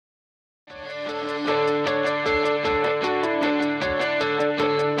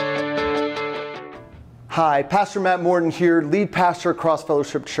Hi, Pastor Matt Morton here, lead pastor at Cross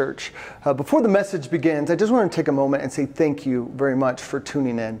Fellowship Church. Before the message begins, I just want to take a moment and say thank you very much for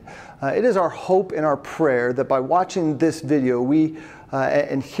tuning in. It is our hope and our prayer that by watching this video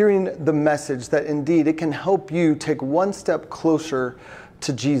and hearing the message that indeed it can help you take one step closer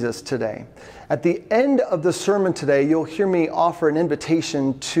to Jesus today. At the end of the sermon today, you'll hear me offer an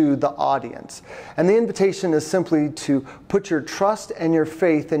invitation to the audience. And the invitation is simply to put your trust and your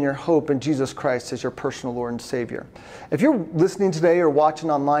faith and your hope in Jesus Christ as your personal Lord and Savior. If you're listening today or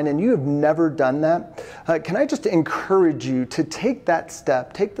watching online and you have never done that, can I just encourage you to take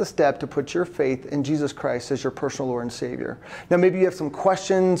the step to put your faith in Jesus Christ as your personal Lord and Savior. Now, maybe you have some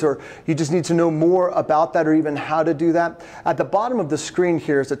questions or you just need to know more about that or even how to do that. At the bottom of the screen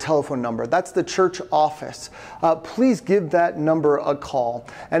here is a telephone number. That's the church office. Please give that number a call.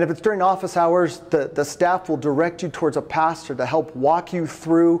 And if it's during office hours, the staff will direct you towards a pastor to help walk you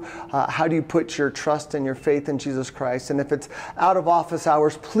through how do you put your trust and your faith in Jesus Christ. And if it's out of office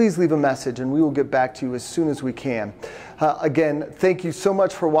hours, please leave a message and we will get back to you as soon as we can. Again, thank you so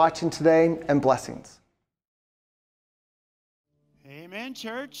much for watching today and blessings. Amen,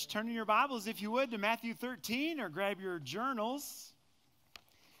 church. Turn in your Bibles, if you would, to Matthew 13 or grab your journals.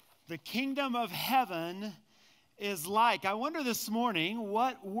 The kingdom of heaven is like. I wonder this morning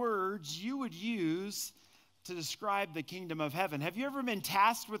what words you would use to describe the kingdom of heaven. Have you ever been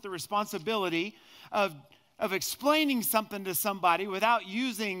tasked with the responsibility of explaining something to somebody without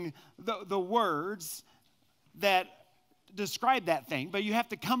using the words that describe that thing, but you have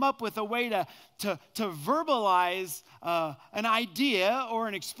to come up with a way to verbalize an idea or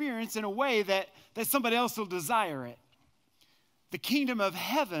an experience in a way that somebody else will desire it? The kingdom of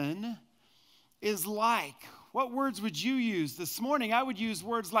heaven is like. What words would you use? This morning, I would use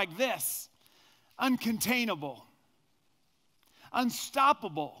words like this: uncontainable,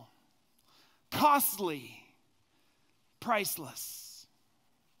 unstoppable, costly, priceless,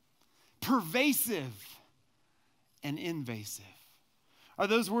 pervasive, and invasive. Are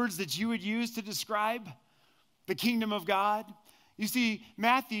those words that you would use to describe the kingdom of God? You see,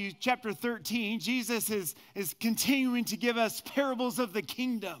 Matthew chapter 13, Jesus is continuing to give us parables of the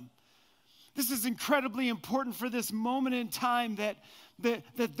kingdom. This is incredibly important for this moment in time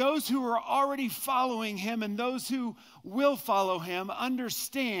that those who are already following him and those who will follow him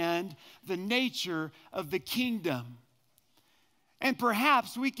understand the nature of the kingdom. And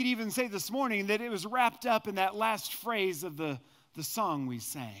perhaps we could even say this morning that it was wrapped up in that last phrase of the song we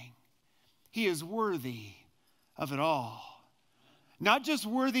sang. He is worthy of it all. Not just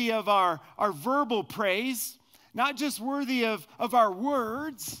worthy of our verbal praise, not just worthy of our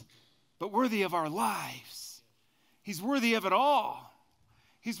words, but worthy of our lives. He's worthy of it all.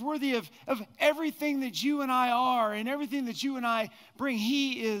 He's worthy of everything that you and I are and everything that you and I bring.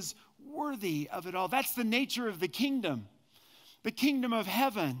 He is worthy of it all. That's the nature of the kingdom. The kingdom of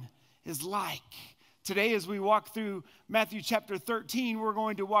heaven is like. Today, as we walk through Matthew chapter 13, we're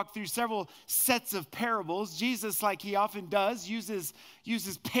going to walk through several sets of parables. Jesus, like he often does, uses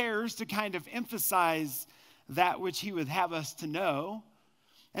pairs to kind of emphasize that which he would have us to know.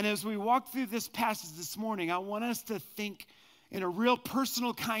 And as we walk through this passage this morning, I want us to think in a real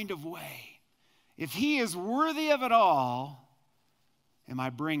personal kind of way. If he is worthy of it all, am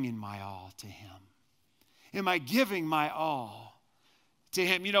I bringing my all to him? Am I giving my all to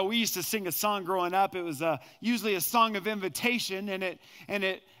him? You know, we used to sing a song growing up. It was usually a song of invitation,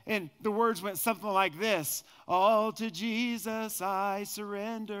 and the words went something like this: all to Jesus I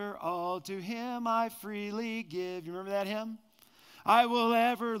surrender, all to him I freely give. You remember that hymn? I will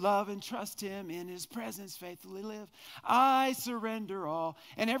ever love and trust him, in his presence faithfully live. I surrender all.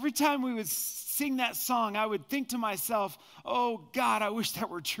 And every time we would sing that song, I would think to myself, oh God, I wish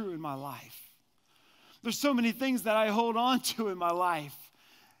that were true in my life. There's so many things that I hold on to in my life.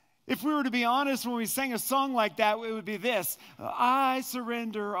 If we were to be honest, when we sang a song like that, it would be this: I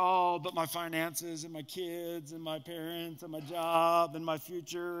surrender all but my finances and my kids and my parents and my job and my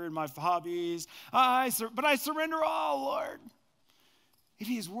future and my hobbies. But I surrender all, Lord. If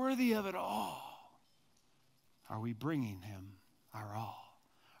he is worthy of it all, are we bringing him our all?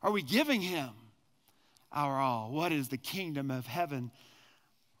 Are we giving him our all? What is the kingdom of heaven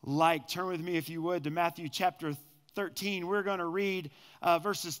like? Turn with me, if you would, to Matthew chapter 13. We're going to read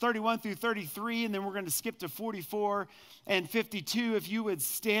verses 31 through 33, and then we're going to skip to 44 and 52. If you would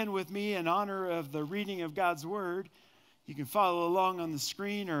stand with me in honor of the reading of God's word, you can follow along on the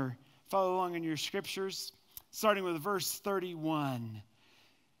screen or follow along in your scriptures, starting with verse 31.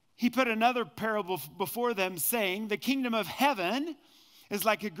 He put another parable before them, saying, the kingdom of heaven is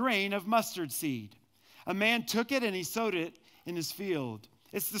like a grain of mustard seed. A man took it and he sowed it in his field.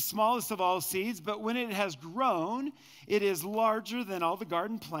 It's the smallest of all seeds, but when it has grown, it is larger than all the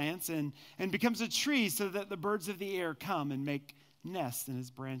garden plants and becomes a tree so that the birds of the air come and make nests in its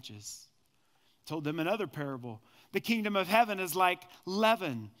branches. Told them another parable. The kingdom of heaven is like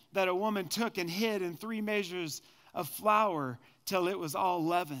leaven that a woman took and hid in 3 measures of flour till it was all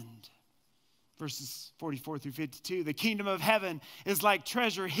leavened. Verses 44 through 52. The kingdom of heaven is like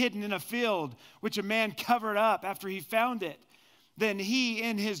treasure hidden in a field, which a man covered up after he found it. Then he,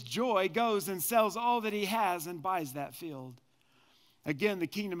 in his joy, goes and sells all that he has and buys that field. Again, the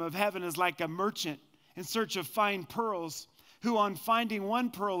kingdom of heaven is like a merchant in search of fine pearls, who on finding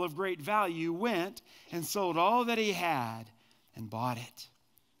one pearl of great value went and sold all that he had and bought it.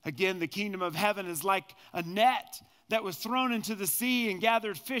 Again, the kingdom of heaven is like a net that was thrown into the sea and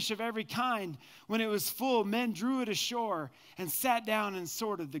gathered fish of every kind. When it was full, men drew it ashore and sat down and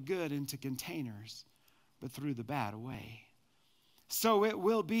sorted the good into containers, but threw the bad away. So it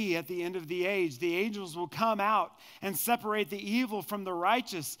will be at the end of the age. The angels will come out and separate the evil from the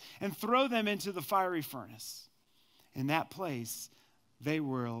righteous and throw them into the fiery furnace. In that place, there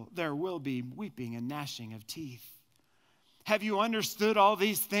will be weeping and gnashing of teeth. Have you understood all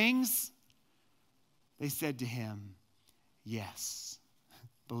these things? They said to him, yes.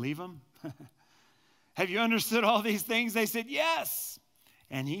 Believe them? Have you understood all these things? They said, yes.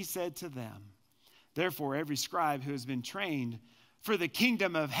 And he said to them, therefore, every scribe who has been trained for the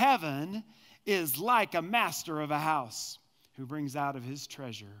kingdom of heaven is like a master of a house who brings out of his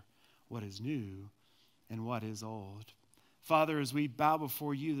treasure what is new and what is old. Father, as we bow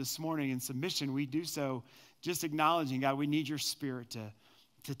before you this morning in submission, we do so just acknowledging, God, we need your Spirit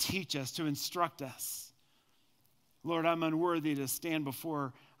to teach us, to instruct us. Lord, I'm unworthy to stand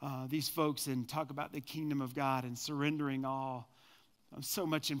before these folks and talk about the kingdom of God and surrendering all. I'm so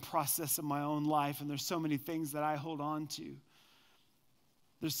much in process of my own life, and there's so many things that I hold on to.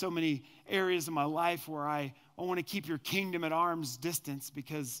 There's so many areas of my life where I want to keep your kingdom at arm's distance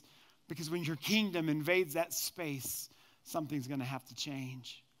because when your kingdom invades that space, something's going to have to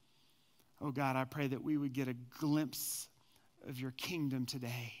change. Oh God, I pray that we would get a glimpse of your kingdom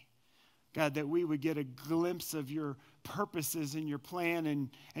today. God, that we would get a glimpse of your purposes and your plan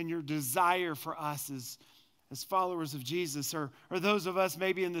and your desire for us as followers of Jesus, or those of us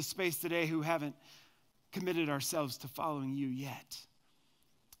maybe in this space today who haven't committed ourselves to following you yet.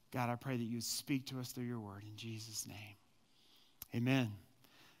 God, I pray that you speak to us through your word in Jesus' name. Amen.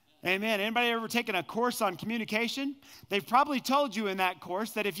 Amen. Anybody ever taken a course on communication? They've probably told you in that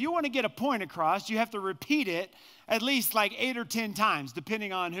course that if you want to get a point across, you have to repeat it at least like 8 or 10 times,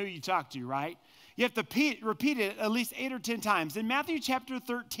 depending on who you talk to, right? You have to repeat it at least 8 or 10 times. In Matthew chapter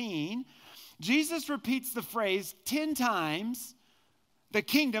 13, Jesus repeats the phrase 10 times, the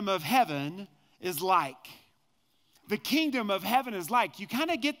kingdom of heaven is like. The kingdom of heaven is like. You kind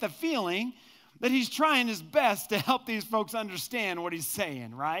of get the feeling that he's trying his best to help these folks understand what he's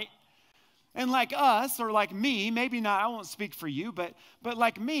saying, right? And like us, or like me, maybe not, I won't speak for you, but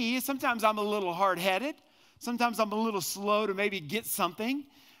like me, sometimes I'm a little hard-headed. Sometimes I'm a little slow to maybe get something.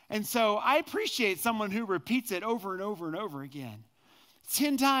 And so I appreciate someone who repeats it over and over and over again.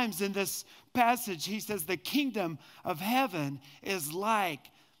 10 times in this passage, he says, the kingdom of heaven is like.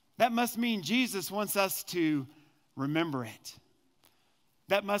 That must mean Jesus wants us to remember it.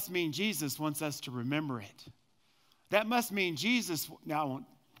 That must mean Jesus wants us to remember it. That must mean Jesus, no, I won't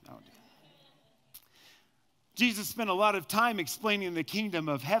do it. Jesus spent a lot of time explaining the kingdom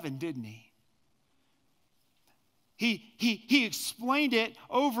of heaven, didn't he? He explained it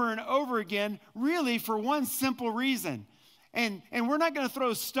over and over again, really for one simple reason. And we're not going to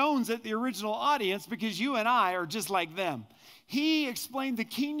throw stones at the original audience because you and I are just like them. He explained the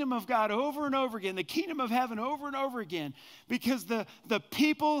kingdom of God over and over again, the kingdom of heaven over and over again, because the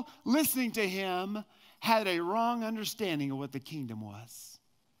people listening to him had a wrong understanding of what the kingdom was.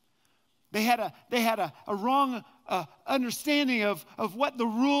 They had a wrong understanding of what the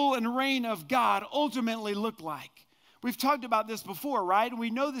rule and reign of God ultimately looked like. We've talked about this before, right? And we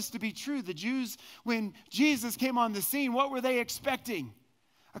know this to be true. The Jews, when Jesus came on the scene, what were they expecting?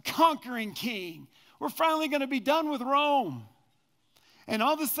 A conquering king. We're finally going to be done with Rome. And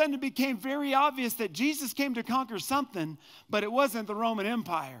all of a sudden it became very obvious that Jesus came to conquer something, but it wasn't the Roman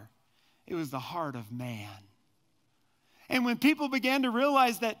Empire. It was the heart of man. And when people began to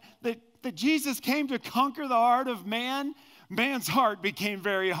realize that Jesus came to conquer the heart of man, man's heart became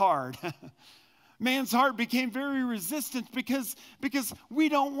very hard. Man's heart became very resistant because we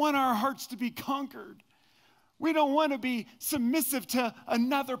don't want our hearts to be conquered. We don't want to be submissive to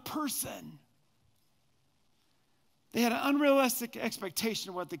another person. They had an unrealistic expectation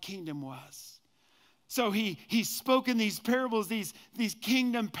of what the kingdom was. So he's spoken these parables, these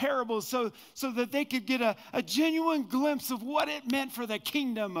kingdom parables, so that they could get a genuine glimpse of what it meant for the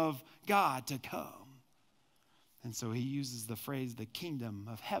kingdom of God to come. And so he uses the phrase, the kingdom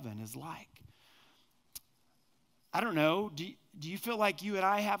of heaven is like. I don't know, do you feel like you and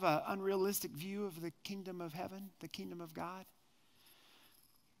I have an unrealistic view of the kingdom of heaven, the kingdom of God?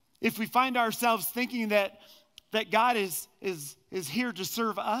 If we find ourselves thinking that God is here to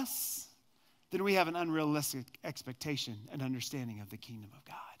serve us, then we have an unrealistic expectation and understanding of the kingdom of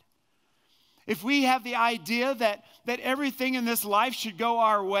God. If we have the idea that everything in this life should go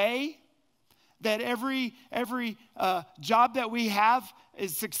our way, that every job that we have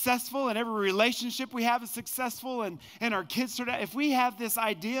is successful and every relationship we have is successful and our kids turn out, if we have this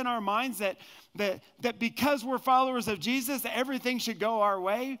idea in our minds that because we're followers of Jesus, that everything should go our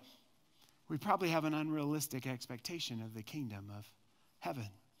way, we probably have an unrealistic expectation of the kingdom of heaven.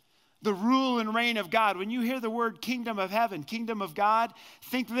 The rule and reign of God. When you hear the word kingdom of heaven, kingdom of God,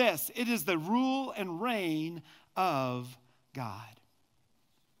 think this. It is the rule and reign of God.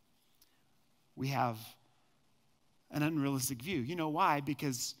 We have an unrealistic view. You know why?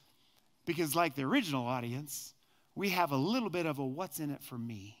 Because like the original audience, we have a little bit of a what's in it for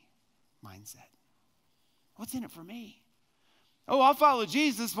me mindset. What's in it for me? Oh, I'll follow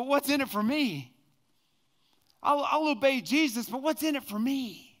Jesus, but what's in it for me? I'll obey Jesus, but what's in it for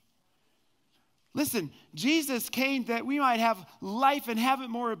me? Listen, Jesus came that we might have life and have it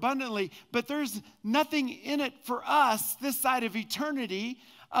more abundantly, but there's nothing in it for us this side of eternity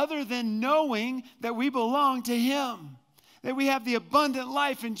other than knowing that we belong to him, that we have the abundant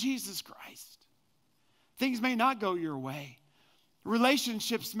life in Jesus Christ. Things may not go your way.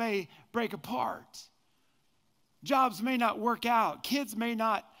 Relationships may break apart. Jobs may not work out. Kids may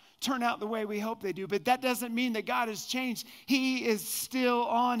not turn out the way we hope they do, but that doesn't mean that God has changed. He is still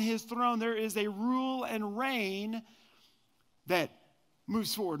on his throne. There is a rule and reign that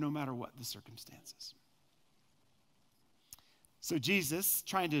moves forward no matter what the circumstances. So Jesus,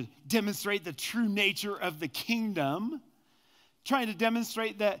 trying to demonstrate the true nature of the kingdom, trying to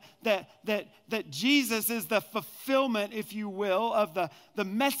demonstrate that Jesus is the fulfillment, if you will, of the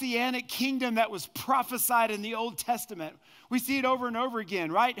messianic kingdom that was prophesied in the Old Testament. We see it over and over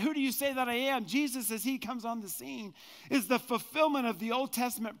again, right? Who do you say that I am? Jesus, as he comes on the scene, is the fulfillment of the Old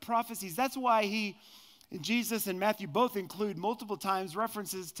Testament prophecies. That's why Jesus and Matthew both include multiple times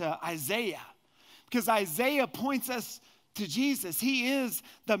references to Isaiah, because Isaiah points us to Jesus. He is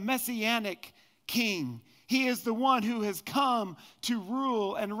the messianic king. He is the one who has come to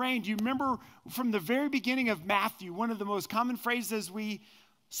rule and reign. Do you remember from the very beginning of Matthew, one of the most common phrases we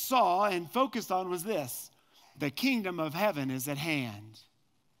saw and focused on was this: the kingdom of heaven is at hand.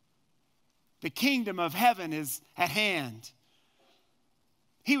 The kingdom of heaven is at hand.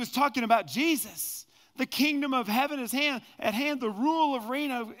 He was talking about Jesus. The kingdom of heaven is at hand. The rule of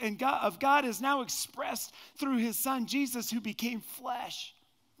reign of God is now expressed through his son, Jesus, who became flesh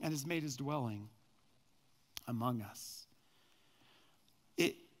and has made his dwelling among us.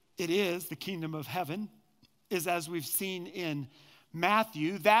 It is, the kingdom of heaven is, as we've seen in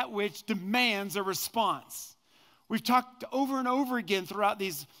Matthew, that which demands a response. We've talked over and over again throughout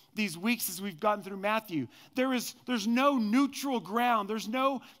these weeks as we've gotten through Matthew. There's no neutral ground. There's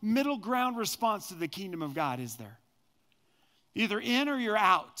no middle ground response to the kingdom of God, is there? Either in or you're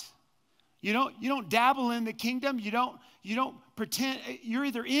out. You don't dabble in the kingdom. You don't pretend. You're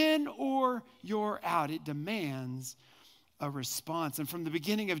either in or you're out. It demands a response. And from the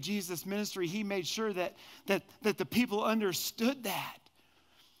beginning of Jesus' ministry, he made sure that the people understood that.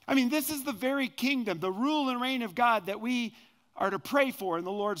 I mean, this is the very kingdom, the rule and reign of God that we are to pray for in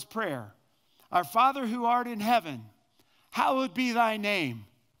the Lord's Prayer. Our Father who art in heaven, hallowed be thy name.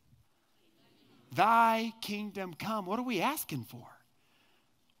 Thy kingdom come. What are we asking for?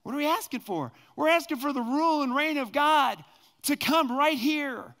 What are we asking for? We're asking for the rule and reign of God to come right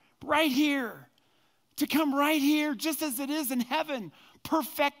here, to come right here, just as it is in heaven,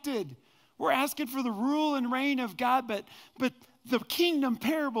 perfected. We're asking for the rule and reign of God, but the kingdom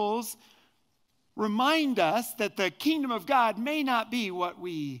parables remind us that the kingdom of God may not be what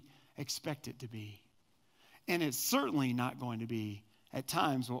we expect it to be. And it's certainly not going to be, at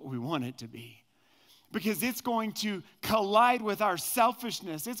times, what we want it to be. Because it's going to collide with our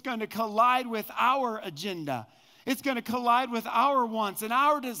selfishness. It's going to collide with our agenda. It's going to collide with our wants and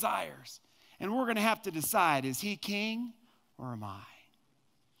our desires. And we're going to have to decide, is he king or am I?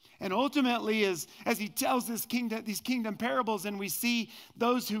 And ultimately, as he tells these kingdom parables, and we see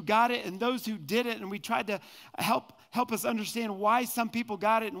those who got it and those who didn't, and we tried to help us understand why some people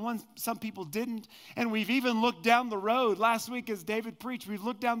got it and some people didn't. And we've even looked down the road. Last week, as David preached, we've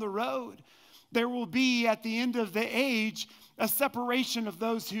looked down the road there will be at the end of the age a separation of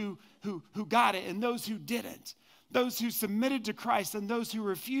those who got it and those who didn't, those who submitted to Christ and those who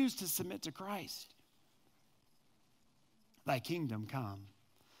refused to submit to Christ. Thy kingdom come.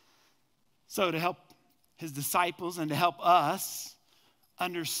 So to help his disciples and to help us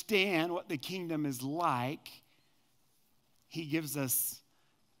understand what the kingdom is like, he gives us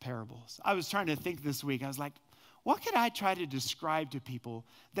parables. I was trying to think this week. I was like, what could I try to describe to people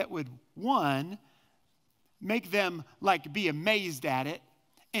that would, one, make them like be amazed at it,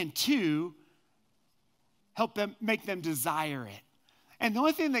 and two, help them, make them desire it? And the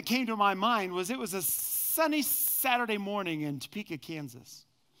only thing that came to my mind was it was a sunny Saturday morning in Topeka, Kansas.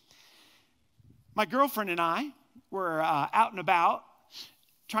 My girlfriend and I were out and about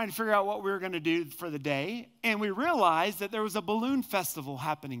trying to figure out what we were going to do for the day, and we realized that there was a balloon festival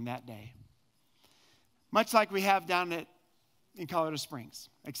happening that day, much like we have down in Colorado Springs,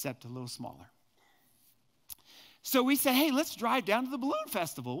 except a little smaller. So we said, hey, let's drive down to the balloon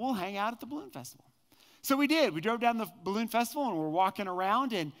festival. We'll hang out at the balloon festival. So we did. We drove down the balloon festival, and we're walking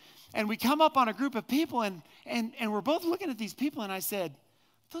around, and we come up on a group of people, and we're both looking at these people, and I said,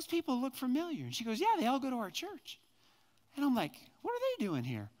 those people look familiar. And she goes, yeah, they all go to our church. And I'm like, what are they doing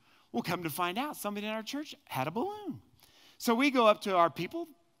here? Well, come to find out, somebody in our church had a balloon. So we go up to our people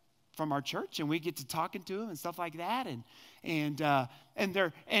from our church, and we get to talking to them and stuff like that, and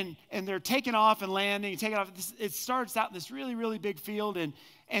they're taking off and landing, taking off. It starts out in this really, really big field, and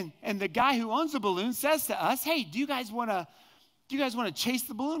the guy who owns the balloon says to us, hey, do you guys want to chase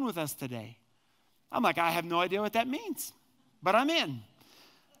the balloon with us today? I'm like, I have no idea what that means, but I'm in.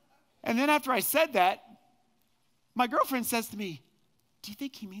 And then after I said that, my girlfriend says to me, do you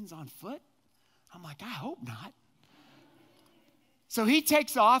think he means on foot? I'm like, I hope not. So he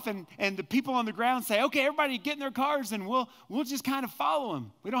takes off, and the people on the ground say, okay, everybody get in their cars, and we'll just kind of follow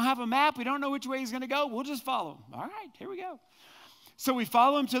him. We don't have a map. We don't know which way he's going to go. We'll just follow him. All right, here we go. So we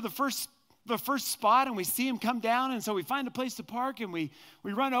follow him to the first spot, and we see him come down, and so we find a place to park, and we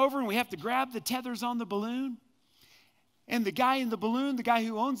run over, and we have to grab the tethers on the balloon. And the guy in the balloon, the guy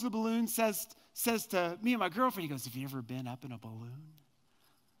who owns the balloon, says to me and my girlfriend, he goes, have you ever been up in a balloon?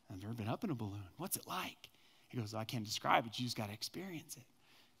 I've never been up in a balloon. What's it like? He goes, I can't describe it. You just got to experience it.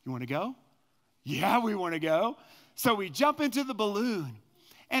 You want to go? Yeah, we want to go. So we jump into the balloon,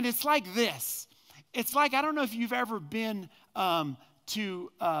 and it's like this. It's like, I don't know if you've ever been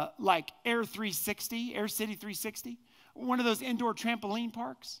to like Air City 360, one of those indoor trampoline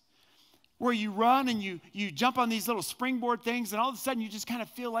parks where you run and you jump on these little springboard things, and all of a sudden you just kind of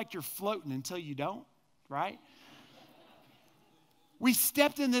feel like you're floating until you don't, right? We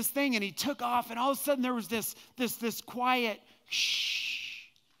stepped in this thing, and he took off, and all of a sudden there was this quiet shh,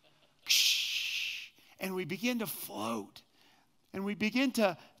 shh, and we begin to float, and we begin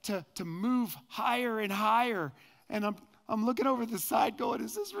to move higher and higher, and I'm looking over the side going,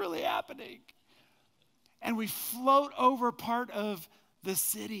 is this really happening? And we float over part of the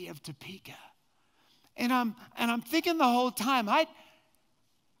city of Topeka, and I'm thinking the whole time, I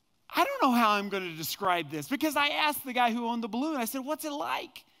don't know how I'm going to describe this, because I asked the guy who owned the balloon, I said, what's it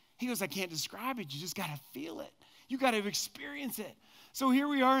like? He goes, I can't describe it. You just got to feel it. You got to experience it. So here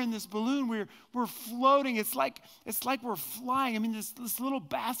we are in this balloon. We're floating. It's like we're flying. I mean, this little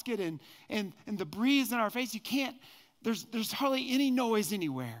basket and the breeze in our face. You can't, there's hardly any noise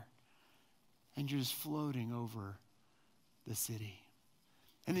anywhere. And you're just floating over the city.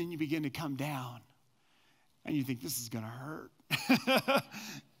 And then you begin to come down, and you think, this is going to hurt.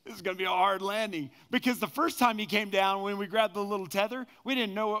 This is going to be a hard landing, because the first time he came down, when we grabbed the little tether, we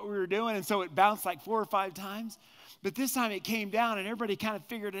didn't know what we were doing, and so it bounced like 4 or 5 times. But this time it came down, and everybody kind of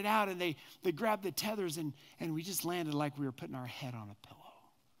figured it out, and they grabbed the tethers, and we just landed like we were putting our head on a pillow.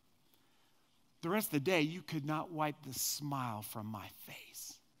 The rest of the day, you could not wipe the smile from my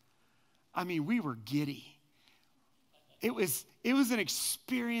face. I mean, we were giddy. It was an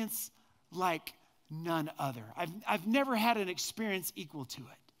experience like none other. I've never had an experience equal to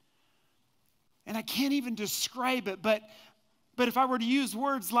it. And I can't even describe it, but if I were to use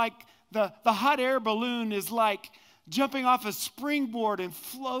words like the hot air balloon is like jumping off a springboard and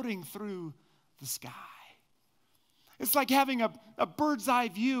floating through the sky. It's like having a bird's eye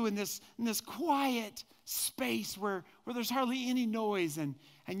view in this quiet space where there's hardly any noise, and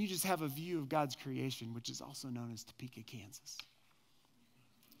you just have a view of God's creation, which is also known as Topeka, Kansas.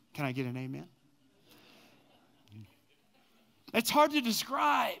 Can I get an amen? It's hard to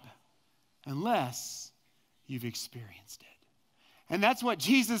describe unless you've experienced it. And that's what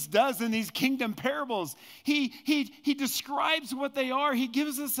Jesus does in these kingdom parables. He describes what they are. He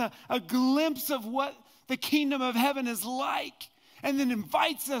gives us a glimpse of what the kingdom of heaven is like, and then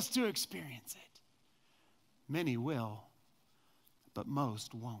invites us to experience it. Many will, but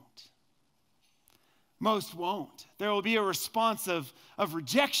most won't. Most won't. There will be a response of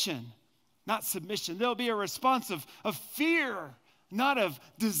rejection, not submission. There'll be a response of fear, not of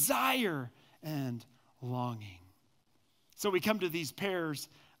desire and longing. So we come to these pairs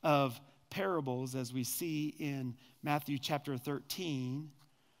of parables as we see in Matthew chapter 13.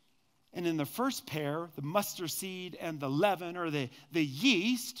 And in the first pair, the mustard seed and the leaven, or the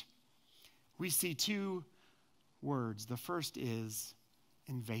yeast, we see two words. The first is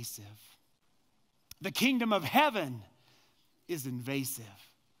invasive. The kingdom of heaven is invasive.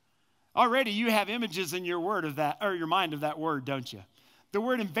 Already you have images in your word of that, or your mind of that word, don't you? The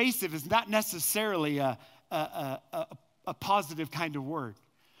word invasive is not necessarily a positive kind of word.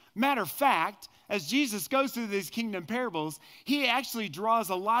 Matter of fact, as Jesus goes through these kingdom parables, he actually draws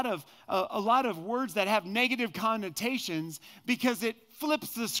a lot of words that have negative connotations because it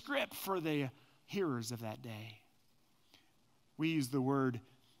flips the script for the hearers of that day. We use the word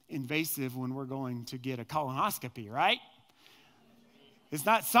invasive when we're going to get a colonoscopy, right? It's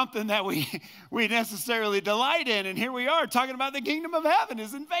not something that we necessarily delight in. And here we are talking about the kingdom of heaven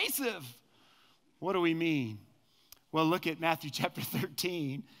is invasive. What do we mean? Well, look at Matthew chapter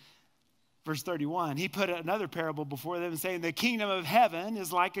 13, verse 31. He put another parable before them saying, the kingdom of heaven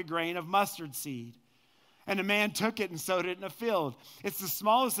is like a grain of mustard seed. And a man took it and sowed it in a field. It's the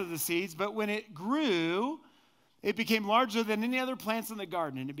smallest of the seeds, but when it grew, it became larger than any other plants in the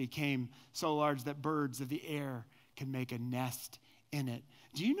garden. And it became so large that birds of the air can make a nest in it.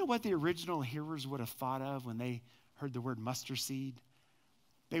 Do you know what the original hearers would have thought of when they heard the word mustard seed?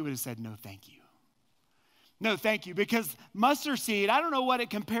 They would have said, no, thank you. No, thank you. Because mustard seed, I don't know what it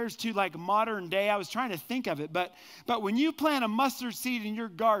compares to like modern day. I was trying to think of it. But when you plant a mustard seed in your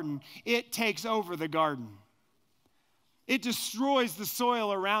garden, it takes over the garden. It destroys the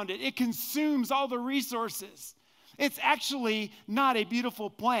soil around it. It consumes all the resources. It's actually not a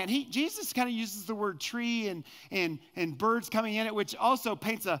beautiful plant. Jesus kind of uses the word tree and birds coming in it, which also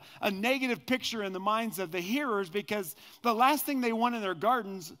paints a negative picture in the minds of the hearers because the last thing they want in their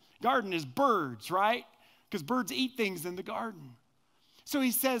garden is birds, right? Because birds eat things in the garden. So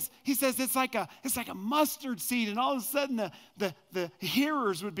he says it's like a mustard seed, and all of a sudden the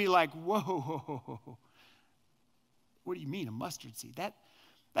hearers would be like, whoa. What do you mean a mustard seed?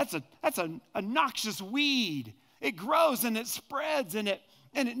 That's a noxious weed. It grows and it spreads and it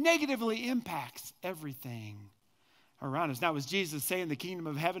negatively impacts everything around us. Now, was Jesus saying the kingdom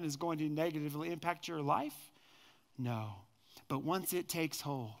of heaven is going to negatively impact your life? No. But once it takes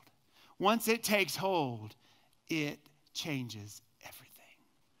hold, it changes everything.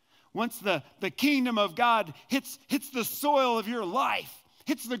 Once the kingdom of God hits the soil of your life,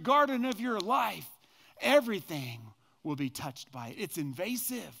 hits the garden of your life, everything will be touched by it. It's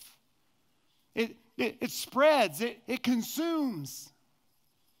invasive. It spreads. It consumes.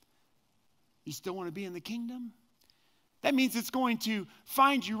 You still want to be in the kingdom? That means it's going to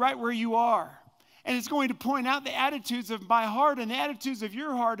find you right where you are. And it's going to point out the attitudes of my heart and the attitudes of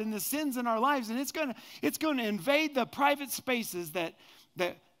your heart and the sins in our lives. And it's going to invade the private spaces that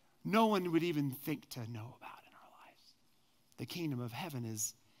no one would even think to know about in our lives. The kingdom of heaven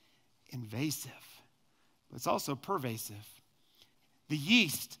is invasive, but it's also pervasive. The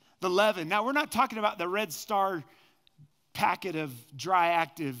yeast, the leaven. Now, we're not talking about the Red Star packet of dry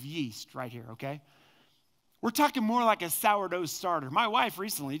active yeast right here, okay? We're talking more like a sourdough starter. My wife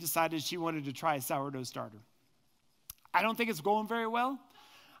recently decided she wanted to try a sourdough starter. I don't think it's going very well.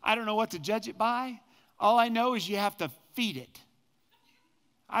 I don't know what to judge it by. All I know is you have to feed it.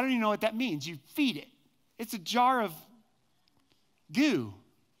 I don't even know what that means. You feed it. It's a jar of goo.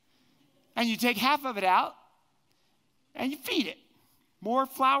 And you take half of it out and you feed it. More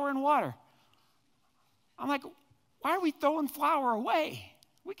flour and water. I'm like, why are we throwing flour away?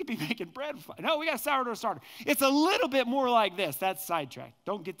 We could be making bread. No, we got a sourdough starter. It's a little bit more like this. That's sidetracked.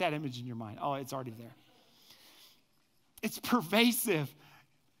 Don't get that image in your mind. Oh, it's already there. It's pervasive.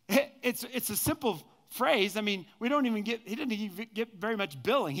 It's a simple phrase. I mean, he didn't even get very much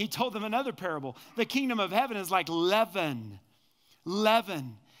billing. He told them another parable. The kingdom of heaven is like leaven.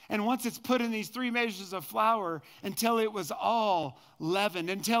 Leaven. And once it's put in these 3 measures of flour, until it was all leavened,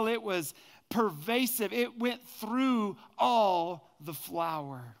 until it was pervasive, it went through all the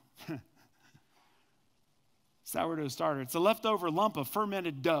flour. Sourdough starter. It's a leftover lump of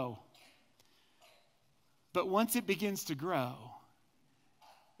fermented dough. But once it begins to grow,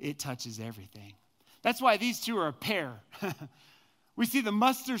 it touches everything. That's why these two are a pair. We see the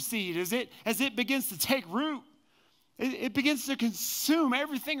mustard seed as it begins to take root. It begins to consume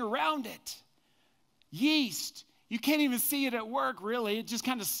everything around it. Yeast You can't even see it at work, really. It just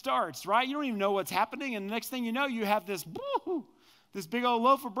kind of starts, right? You don't even know what's happening, and the next thing you know, you have this big old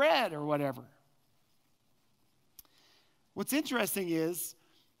loaf of bread or whatever. What's interesting is,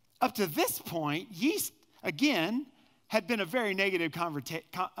 up to this point, yeast, again, had been a very negative condonation,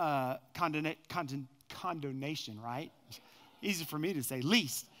 right? Easy for me to say.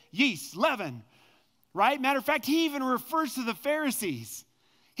 Yeast, leaven, right? Matter of fact, he even refers to the Pharisees.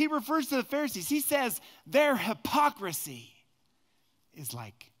 He refers to the Pharisees. He says their hypocrisy is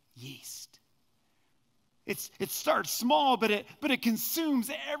like yeast. It starts small, but it consumes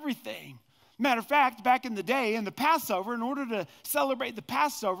everything. Matter of fact, back in the day, in the Passover, in order to celebrate the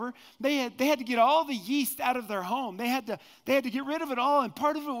Passover, they had to get all the yeast out of their home. They had to get rid of it all, and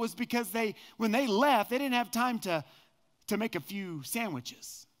part of it was because when they left, they didn't have time to make a few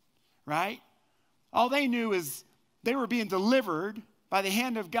sandwiches, right? All they knew is they were being delivered by the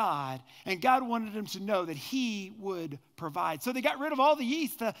hand of God, and God wanted them to know that he would provide. So they got rid of all the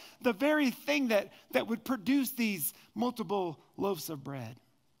yeast, the very thing that would produce these multiple loaves of bread.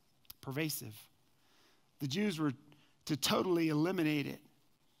 Pervasive. The Jews were to totally eliminate it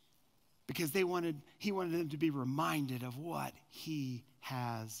because he wanted them to be reminded of what he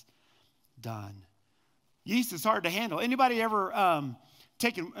has done. Yeast is hard to handle. Anybody ever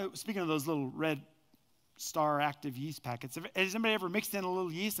speaking of those little red Star Active yeast packets, has anybody ever mixed in a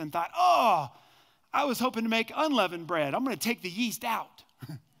little yeast and thought, oh, I was hoping to make unleavened bread. I'm going to take the yeast out.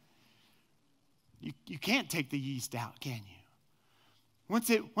 You can't take the yeast out, can you?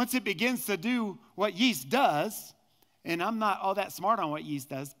 Once it begins to do what yeast does, and I'm not all that smart on what yeast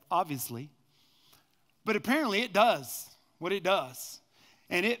does, obviously, but apparently it does what it does.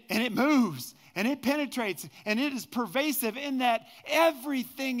 And it moves, and it penetrates, and it is pervasive in that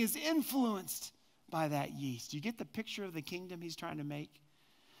everything is influenced by that yeast. You get the picture of the kingdom he's trying to make?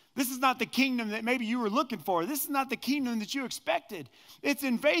 This is not the kingdom that maybe you were looking for. This is not the kingdom that you expected. It's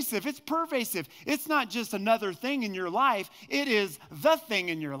invasive. It's pervasive. It's not just another thing in your life. It is the thing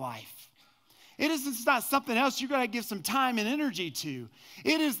in your life. It's not something else you're going to give some time and energy to.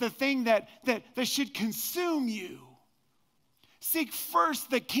 It is the thing that should consume you. Seek first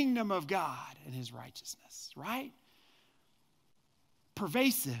the kingdom of God and his righteousness, right?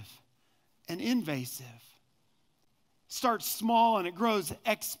 Pervasive and invasive. Starts small and it grows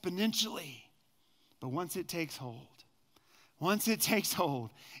exponentially. But once it takes hold,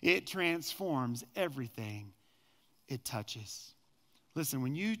 it transforms everything it touches. Listen,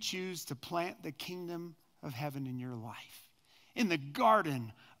 when you choose to plant the kingdom of heaven in your life, in the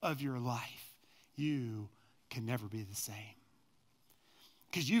garden of your life, you can never be the same.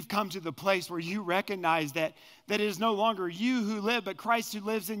 Because you've come to the place where you recognize that it is no longer you who live, but Christ who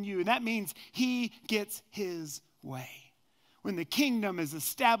lives in you. And that means he gets his way. When the kingdom is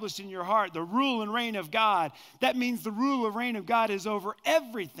established in your heart, the rule and reign of God, that means the rule and reign of God is over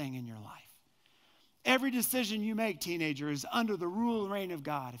everything in your life. Every decision you make, teenager, is under the rule and reign of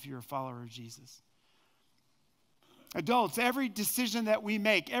God if you're a follower of Jesus. Adults, every decision that we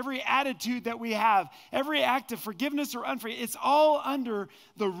make, every attitude that we have, every act of forgiveness or unforgiveness, it's all under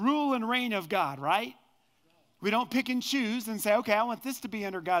the rule and reign of God, right? We don't pick and choose and say, okay, I want this to be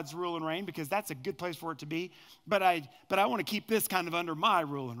under God's rule and reign because that's a good place for it to be, but I want to keep this kind of under my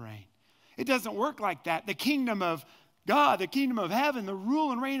rule and reign. It doesn't work like that. The kingdom of God, the kingdom of heaven, the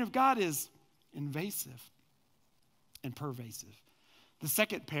rule and reign of God is invasive and pervasive. The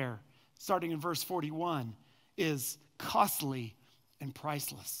second pair, starting in verse 41, is costly and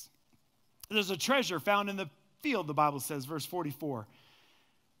priceless. There's a treasure found in the field, the Bible says, verse 44.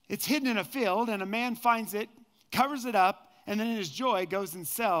 It's hidden in a field, and a man finds it, covers it up, and then in his joy goes and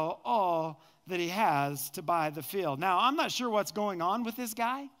sell all that he has to buy the field. Now, I'm not sure what's going on with this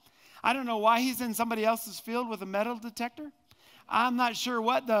guy. I don't know why he's in somebody else's field with a metal detector. I'm not sure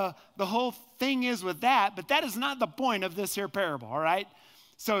what the whole thing is with that, but that is not the point of this here parable, all right?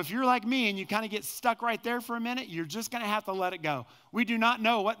 So if you're like me and you kind of get stuck right there for a minute, you're just going to have to let it go. We do not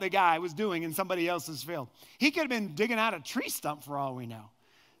know what the guy was doing in somebody else's field. He could have been digging out a tree stump for all we know.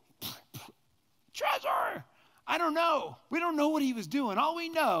 Treasure! I don't know. We don't know what he was doing. All we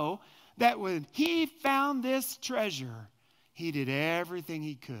know that when he found this treasure, he did everything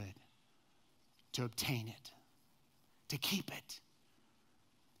he could to obtain it, to keep it.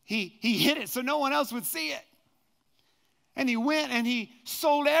 He hid it so no one else would see it. And he went and he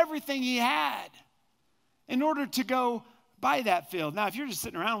sold everything he had in order to go buy that field. Now, if you're just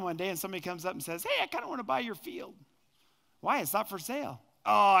sitting around one day and somebody comes up and says, hey, I kind of want to buy your field. Why? It's not for sale.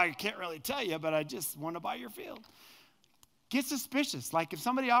 Oh, I can't really tell you, but I just want to buy your field. Get suspicious. Like if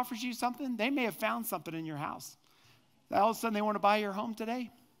somebody offers you something, they may have found something in your house. All of a sudden they want to buy your home today.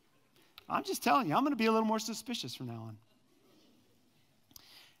 I'm just telling you, I'm going to be a little more suspicious from now on.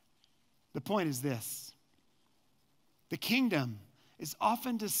 The point is this. The kingdom is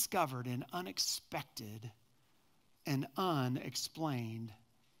often discovered in unexpected and unexplained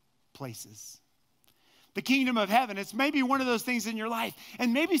places. The kingdom of heaven, it's maybe one of those things in your life.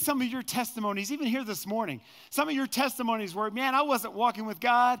 And maybe some of your testimonies, even here this morning, some of your testimonies were, man, I wasn't walking with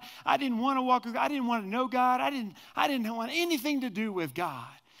God. I didn't want to walk with God. I didn't want to know God. I didn't want anything to do with God.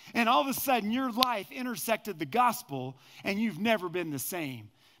 And all of a sudden, your life intersected the gospel, and you've never been the same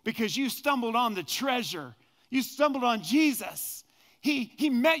because you stumbled on the treasure. You stumbled on Jesus. He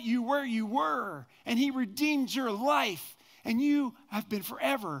met you where you were, and he redeemed your life, and you have been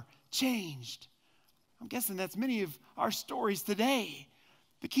forever changed. I'm guessing that's many of our stories today.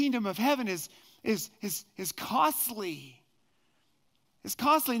 The kingdom of heaven is costly. It's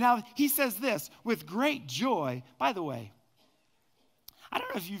costly. Now, he says this, with great joy. By the way, I don't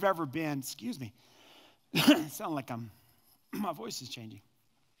know if you've ever been, excuse me, sound like my voice is changing.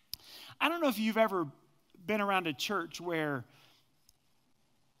 I don't know if you've ever been around a church where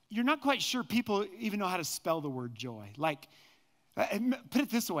you're not quite sure people even know how to spell the word joy. Like, put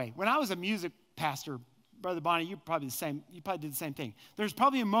it this way. When I was a music pastor, Brother Bonnie, you probably did the same thing. There's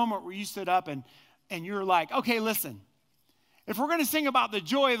probably a moment where you stood up and you're like, okay, listen, if we're going to sing about the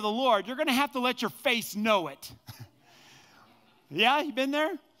joy of the Lord, you're going to have to let your face know it. Yeah, you been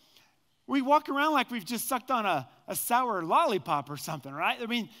there? We walk around like we've just sucked on a sour lollipop or something, right? I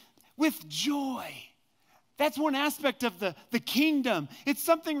mean, with joy. That's one aspect of the kingdom. It's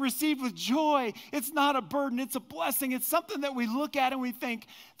something received with joy. It's not a burden. It's a blessing. It's something that we look at and we think,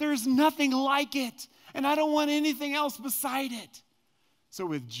 there's nothing like it, and I don't want anything else beside it. So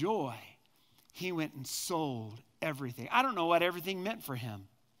with joy, he went and sold everything. I don't know what everything meant for him.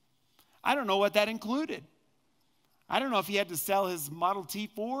 I don't know what that included. I don't know if he had to sell his Model T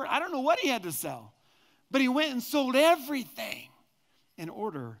Ford. I don't know what he had to sell. But he went and sold everything in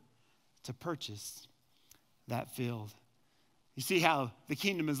order to purchase that field. You see how the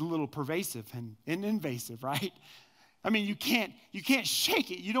kingdom is a little pervasive and invasive, right? I mean, you can't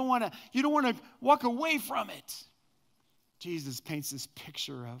shake it. You don't want to walk away from it. Jesus paints this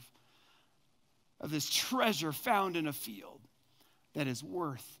picture of this treasure found in a field that is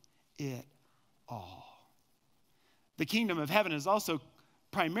worth it all. The kingdom of heaven is also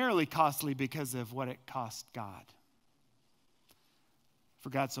primarily costly because of what it cost God.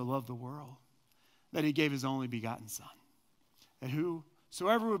 For God so loved the world that he gave his only begotten Son, that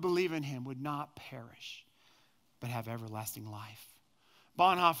whosoever would believe in him would not perish, but have everlasting life.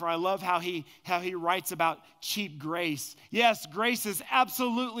 Bonhoeffer, I love how he writes about cheap grace. Yes, grace is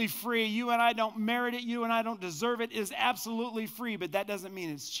absolutely free. You and I don't merit it. You and I don't deserve it. It is absolutely free, but that doesn't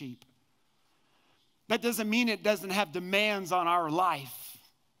mean it's cheap. That doesn't mean it doesn't have demands on our life.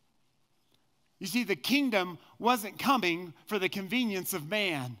 You see, the kingdom wasn't coming for the convenience of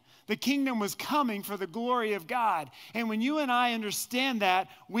man. The kingdom was coming for the glory of God. And when you and I understand that,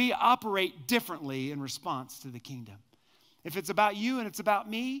 we operate differently in response to the kingdom. If it's about you and it's about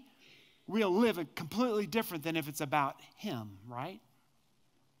me, we'll live completely different than if it's about him, right?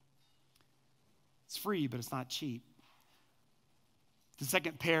 It's free, but it's not cheap. The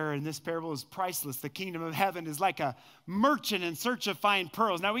second pair in this parable is priceless. The kingdom of heaven is like a merchant in search of fine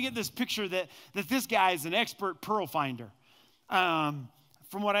pearls. Now we get this picture that this guy is an expert pearl finder. From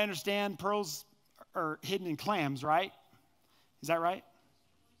what I understand, pearls are hidden in clams, right? Is that right?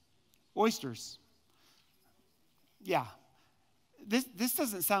 Oysters. Yeah. This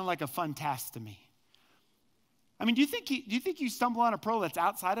doesn't sound like a fun task to me. I mean, do you think you stumble on a pearl that's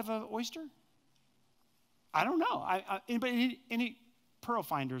outside of an oyster? I don't know. Any pearl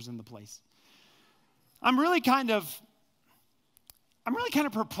finders in the place? I'm really kind of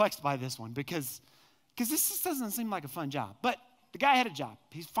perplexed by this one because this just doesn't seem like a fun job. But the guy had a job.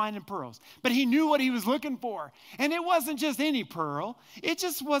 He's finding pearls. But he knew what he was looking for. And it wasn't just any pearl. It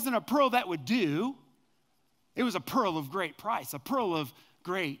just wasn't a pearl that would do. It was a pearl of great price, a pearl of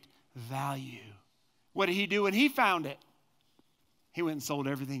great value. What did he do when he found it? He went and sold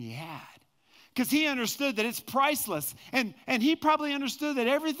everything he had. Because he understood that it's priceless. And he probably understood that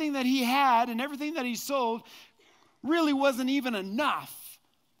everything that he had and everything that he sold really wasn't even enough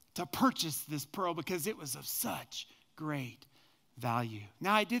to purchase this pearl because it was of such great value.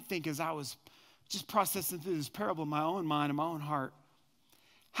 Now, I did think as I was just processing through this parable in my own mind and my own heart,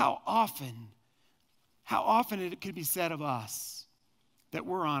 how often it could be said of us that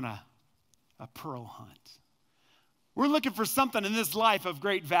we're on a pearl hunt. We're looking for something in this life of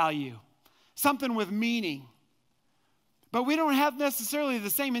great value, something with meaning. But we don't have necessarily the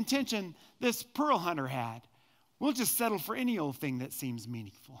same intention this pearl hunter had. We'll just settle for any old thing that seems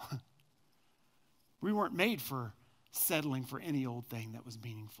meaningful. We weren't made for settling for any old thing that was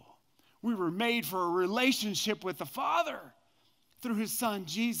meaningful. We were made for a relationship with the Father through his Son,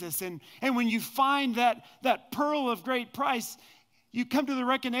 Jesus. And when you find that pearl of great price, you come to the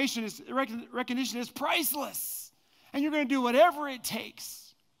recognition is priceless. And you're going to do whatever it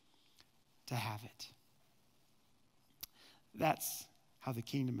takes to have it. That's how the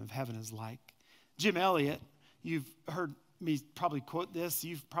kingdom of heaven is like. Jim Elliot, you've heard me probably quote this.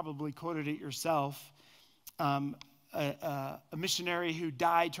 You've probably quoted it yourself. A missionary who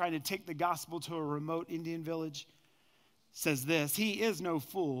died trying to take the gospel to a remote Indian village says this: "He is no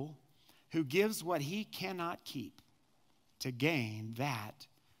fool who gives what he cannot keep to gain that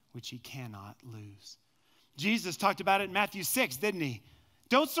which he cannot lose." Jesus talked about it in Matthew 6, didn't he?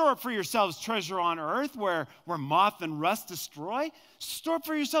 Don't store up for yourselves treasure on earth where moth and rust destroy. Store up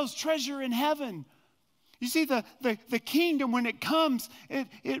for yourselves treasure in heaven. You see, the kingdom, when it comes,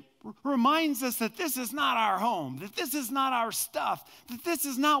 it reminds us that this is not our home, that this is not our stuff, that this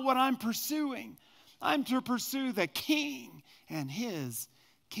is not what I'm pursuing. I'm to pursue the King and his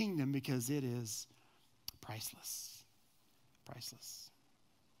kingdom because it is priceless. Priceless.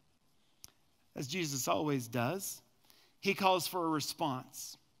 As Jesus always does, he calls for a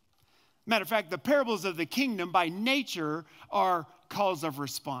response. Matter of fact, the parables of the kingdom by nature are calls of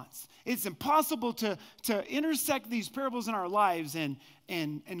response. It's impossible to intersect these parables in our lives and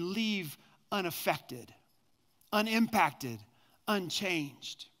leave unaffected, unimpacted,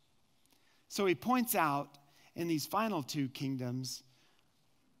 unchanged. So he points out in these final two kingdoms,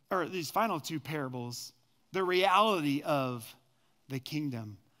 or these final two parables, the reality of the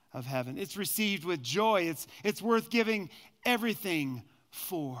kingdom of heaven. It's received with joy. It's worth giving everything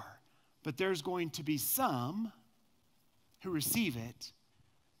for. But there's going to be some who receive it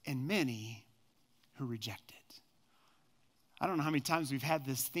and many who reject it. I don't know how many times we've had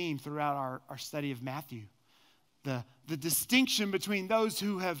this theme throughout our study of Matthew. The distinction between those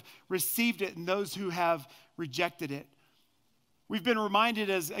who have received it and those who have rejected it. We've been reminded,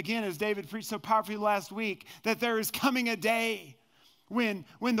 as David preached so powerfully last week, that there is coming a day when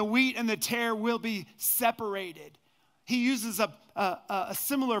the wheat and the tare will be separated. He uses a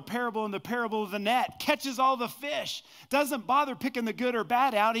similar parable in the parable of the net. Catches all the fish. Doesn't bother picking the good or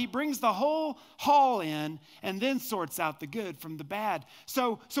bad out. He brings the whole haul in and then sorts out the good from the bad.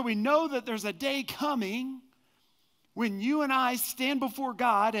 So we know that there's a day coming when you and I stand before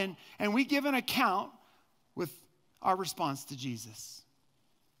God and we give an account with our response to Jesus.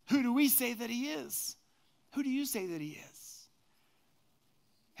 Who do we say that he is? Who do you say that he is?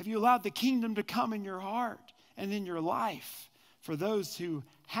 Have you allowed the kingdom to come in your heart and in your life? For those who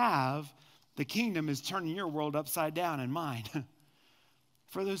have, the kingdom is turning your world upside down and mine.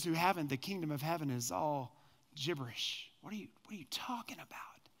 For those who haven't, the kingdom of heaven is all gibberish. What are you talking about?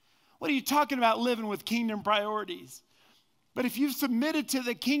 What are you talking about living with kingdom priorities? But if you've submitted to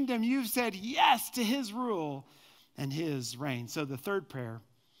the kingdom, you've said yes to his rule and his reign. So the third prayer,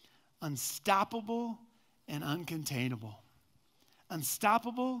 unstoppable and uncontainable.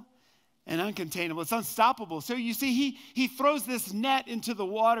 Unstoppable and uncontainable. It's unstoppable. So you see, he throws this net into the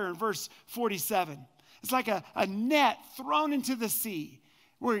water in verse 47. It's like a net thrown into the sea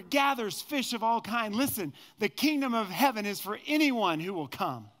where it gathers fish of all kinds. Listen, the kingdom of heaven is for anyone who will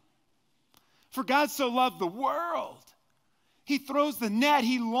come. For God so loved the world. He throws the net.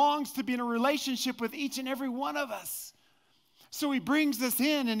 He longs to be in a relationship with each and every one of us. So he brings us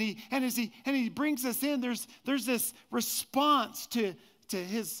in, and as he brings us in, there's this response to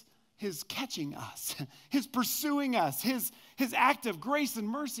his catching us, his pursuing us, his act of grace and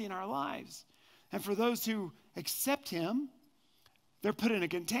mercy in our lives. And for those who accept him, they're put in a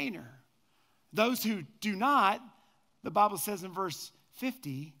container. Those who do not, the Bible says in verse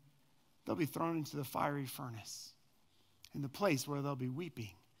 50, they'll be thrown into the fiery furnace, in the place where they'll be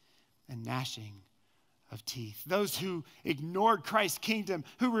weeping and gnashing of teeth. Those who ignored Christ's kingdom,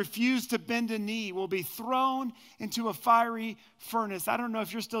 who refused to bend a knee, will be thrown into a fiery furnace. I don't know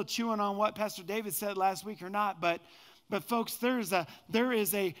if you're still chewing on what Pastor David said last week or not, but folks, there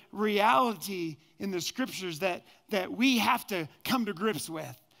is a reality in the scriptures that we have to come to grips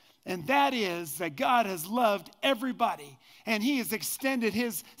with. And that is that God has loved everybody, and he has extended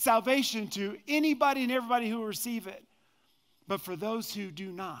his salvation to anybody and everybody who will receive it. But for those who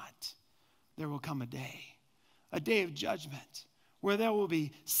do not, there will come a day of judgment, where they will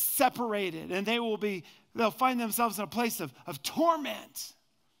be separated, and they'll find themselves in a place of torment,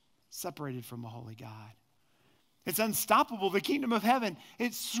 separated from a holy God. It's unstoppable. The kingdom of heaven,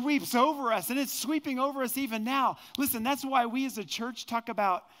 it sweeps over us, and it's sweeping over us even now. Listen, that's why we as a church talk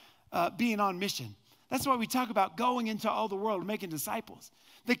about being on mission. That's why we talk about going into all the world and making disciples.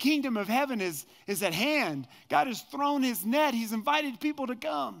 The kingdom of heaven is at hand. God has thrown his net. He's invited people to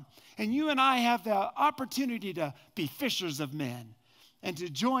come. And you and I have the opportunity to be fishers of men and to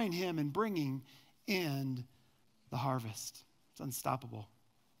join him in bringing in the harvest. It's unstoppable.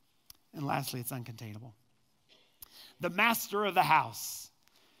 And lastly, it's uncontainable. The master of the house,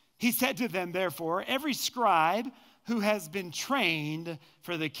 he said to them, therefore, every scribe who has been trained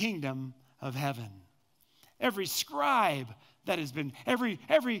for the kingdom of heaven. Every scribe that has been,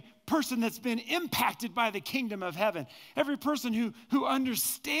 every person that's been impacted by the kingdom of heaven, every person who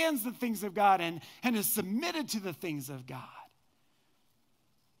understands the things of God and is submitted to the things of God,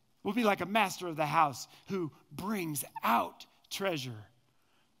 will be like a master of the house who brings out treasure.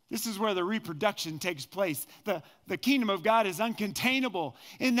 This is where the reproduction takes place. The kingdom of God is uncontainable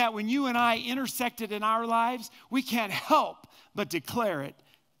in that when you and I intersect it in our lives, we can't help but declare it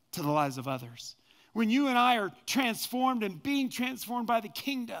to the lives of others. When you and I are transformed and being transformed by the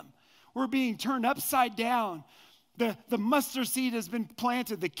kingdom, we're being turned upside down. The mustard seed has been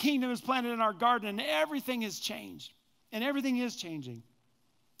planted. The kingdom is planted in our garden, and everything has changed. And everything is changing.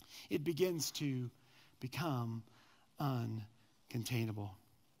 It begins to become uncontainable.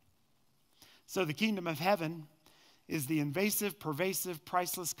 So the kingdom of heaven is the invasive, pervasive,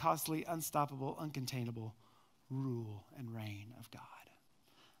 priceless, costly, unstoppable, uncontainable rule and reign of God.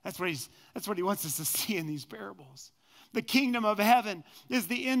 That's what he wants us to see in these parables. The kingdom of heaven is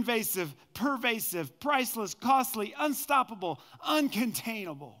the invasive, pervasive, priceless, costly, unstoppable,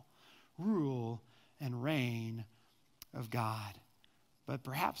 uncontainable rule and reign of God. But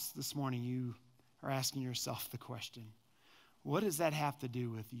perhaps this morning you are asking yourself the question, what does that have to do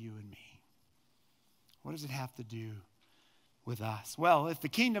with you and me? What does it have to do with us? Well, if the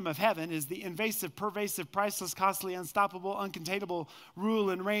kingdom of heaven is the invasive, pervasive, priceless, costly, unstoppable, uncontainable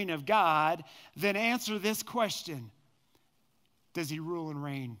rule and reign of God, then answer this question. Does he rule and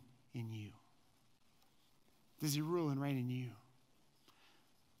reign in you? Does he rule and reign in you?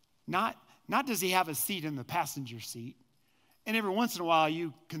 Not does he have a seat in the passenger seat. And every once in a while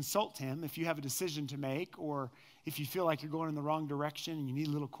you consult him if you have a decision to make or if you feel like you're going in the wrong direction and you need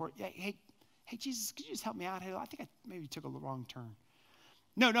a little court. Hey, Jesus, could you just help me out here? I think I maybe took a wrong turn.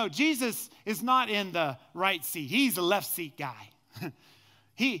 No, Jesus is not in the right seat. He's the left seat guy.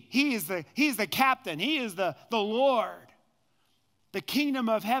 He's the captain. He is the Lord. The kingdom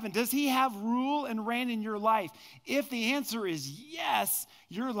of heaven. Does he have rule and reign in your life? If the answer is yes,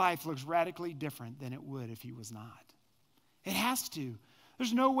 your life looks radically different than it would if he was not. It has to.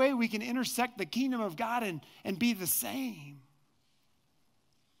 There's no way we can intersect the kingdom of God and be the same.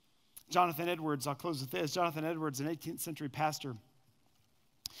 Jonathan Edwards, I'll close with this. Jonathan Edwards, an 18th century pastor,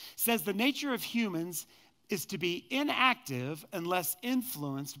 says the nature of humans is to be inactive unless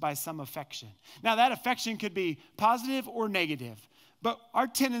influenced by some affection. Now, that affection could be positive or negative, but our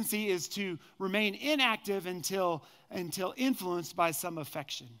tendency is to remain inactive until influenced by some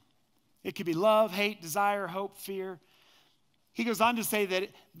affection. It could be love, hate, desire, hope, fear. He goes on to say that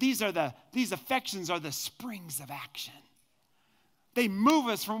these affections are the springs of action. They move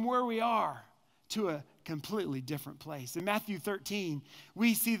us from where we are to a completely different place. In Matthew 13,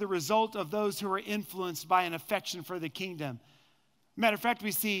 we see the result of those who are influenced by an affection for the kingdom. Matter of fact,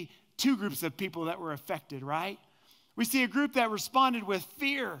 we see two groups of people that were affected, right? We see a group that responded with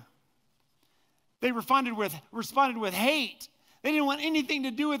fear. They responded with hate. They didn't want anything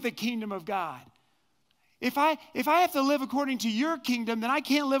to do with the kingdom of God. If I have to live according to your kingdom, then I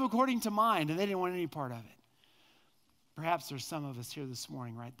can't live according to mine, and they didn't want any part of it. Perhaps there's some of us here this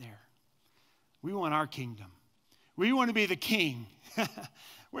morning right there. We want our kingdom. We want to be the king.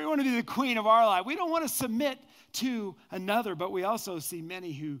 We want to be the queen of our life. We don't want to submit to another, but we also see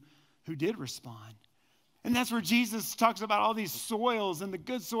many who did respond. And that's where Jesus talks about all these soils and the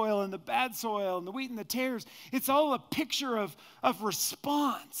good soil and the bad soil and the wheat and the tares. It's all a picture of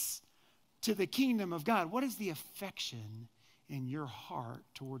response to the kingdom of God. What is the affection in your heart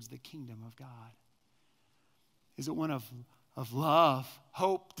towards the kingdom of God? Is it one of love,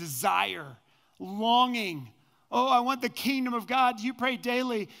 hope, desire, longing? Oh, I want the kingdom of God. You pray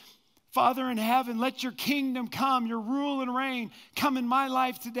daily, Father in heaven, let your kingdom come, your rule and reign come in my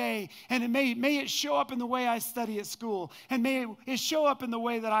life today. And may it show up in the way I study at school. And may it show up in the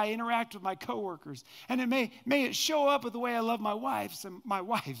way that I interact with my coworkers. And may it show up with the way I love my wife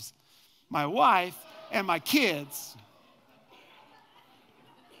and my kids.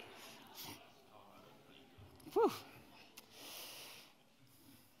 Whew.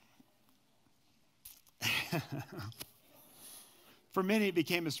 For many, it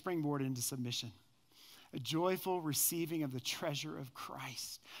became a springboard into submission. a joyful receiving of the treasure of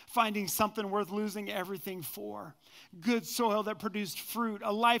Christ, finding something worth losing everything for, good soil that produced fruit,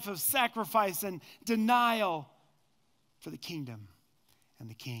 a life of sacrifice and denial for the kingdom and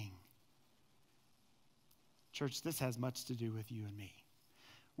the King. Church, this has much to do with you and me.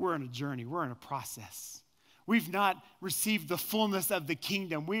 We're on a journey. We're in a process. We've not received the fullness of the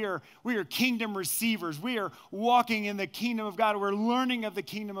kingdom. We are kingdom receivers. We are walking in the kingdom of God. We're learning of the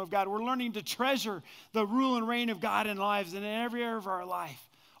kingdom of God. We're learning to treasure the rule and reign of God in lives and in every area of our life.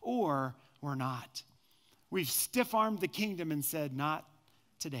 Or we're not. We've stiff-armed the kingdom and said, not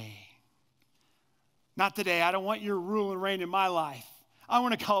today. Not today. I don't want your rule and reign in my life. I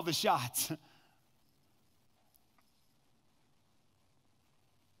want to call the shots.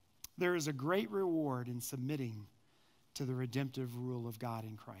 There is a great reward in submitting to the redemptive rule of God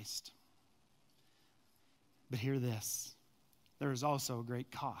in Christ. But hear this, there is also a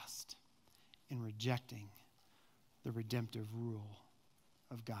great cost in rejecting the redemptive rule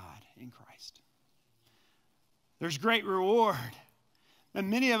of God in Christ. There's great reward. And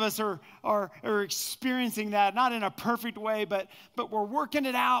many of us are experiencing that, not in a perfect way, but we're working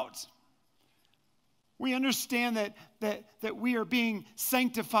it out. We understand that we are being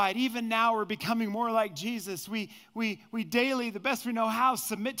sanctified. Even now we're becoming more like Jesus. We daily, the best we know how,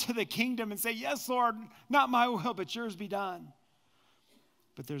 submit to the kingdom and say, yes, Lord, not my will, but yours be done.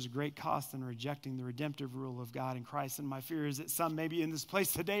 But there's a great cost in rejecting the redemptive rule of God in Christ. And my fear is that some maybe in this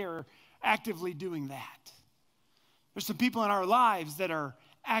place today are actively doing that. There's some people in our lives that are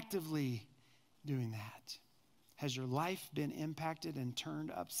actively doing that. Has your life been impacted and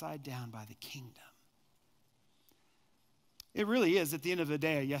turned upside down by the kingdom? It really is, at the end of the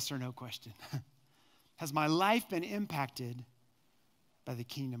day, a yes or no question. Has my life been impacted by the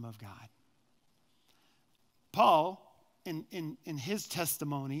kingdom of God? Paul, in his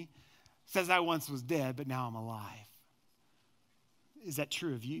testimony, says, I once was dead, but now I'm alive. Is that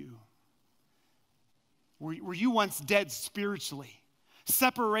true of you? Were you once dead spiritually,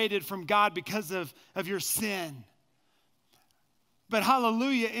 separated from God because of your sin? But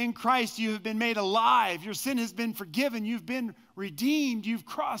hallelujah, in Christ you have been made alive. Your sin has been forgiven. You've been redeemed. You've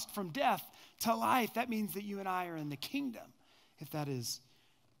crossed from death to life. That means that you and I are in the kingdom, if that is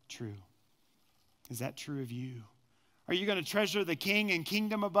true. Is that true of you? Are you going to treasure the King and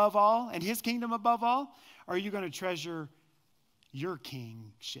kingdom above all, and his kingdom above all? Or are you going to treasure your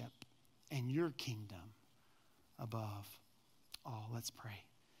kingship and your kingdom above all? Let's pray.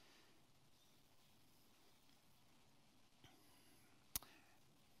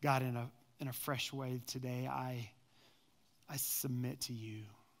 God, in a fresh way today, I submit to you,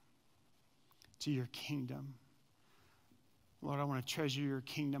 to your kingdom. Lord, I want to treasure your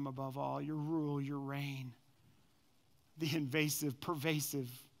kingdom above all, your rule, your reign, the invasive,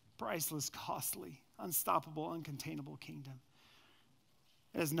 pervasive, priceless, costly, unstoppable, uncontainable kingdom.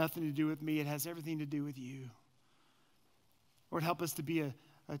 It has nothing to do with me. It has everything to do with you. Lord, help us to be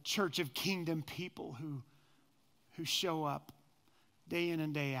a church of kingdom people who show up day in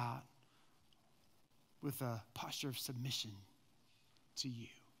and day out with a posture of submission to you,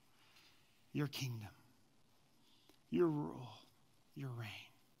 your kingdom, your rule, your reign.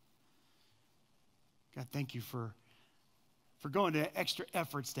 God, thank you for going to extra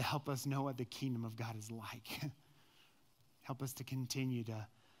efforts to help us know what the kingdom of God is like. Help us to continue to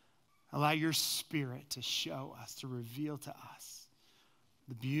allow your Spirit to show us, to reveal to us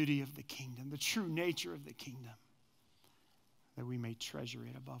the beauty of the kingdom, the true nature of the kingdom, that we may treasure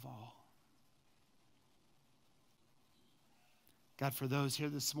it above all. God, for those here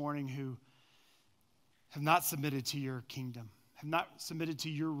this morning who have not submitted to your kingdom, have not submitted to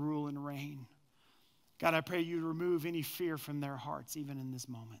your rule and reign, God, I pray you remove any fear from their hearts, even in this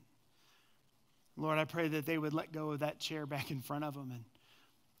moment. Lord, I pray that they would let go of that chair back in front of them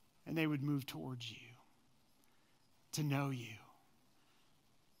and they would move towards you, to know you.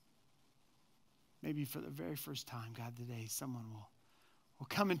 Maybe for the very first time, God, today, someone will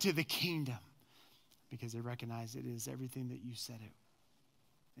come into the kingdom because they recognize it is everything that you said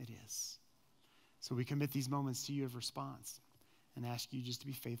it is. So we commit these moments to you of response and ask you just to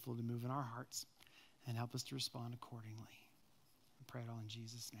be faithful to move in our hearts and help us to respond accordingly. I pray it all in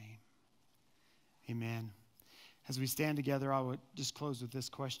Jesus' name. Amen. As we stand together, I would just close with this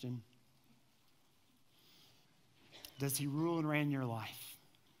question. Does he rule and reign in your life?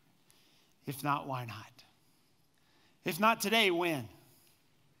 If not, why not? If not today, when?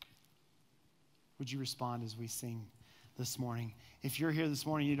 Would you respond as we sing this morning? If you're here this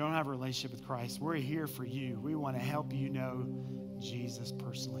morning, you don't have a relationship with Christ, we're here for you. We want to help you know Jesus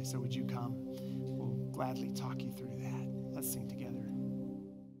personally. So would you come? We'll gladly talk you through that. Let's sing together.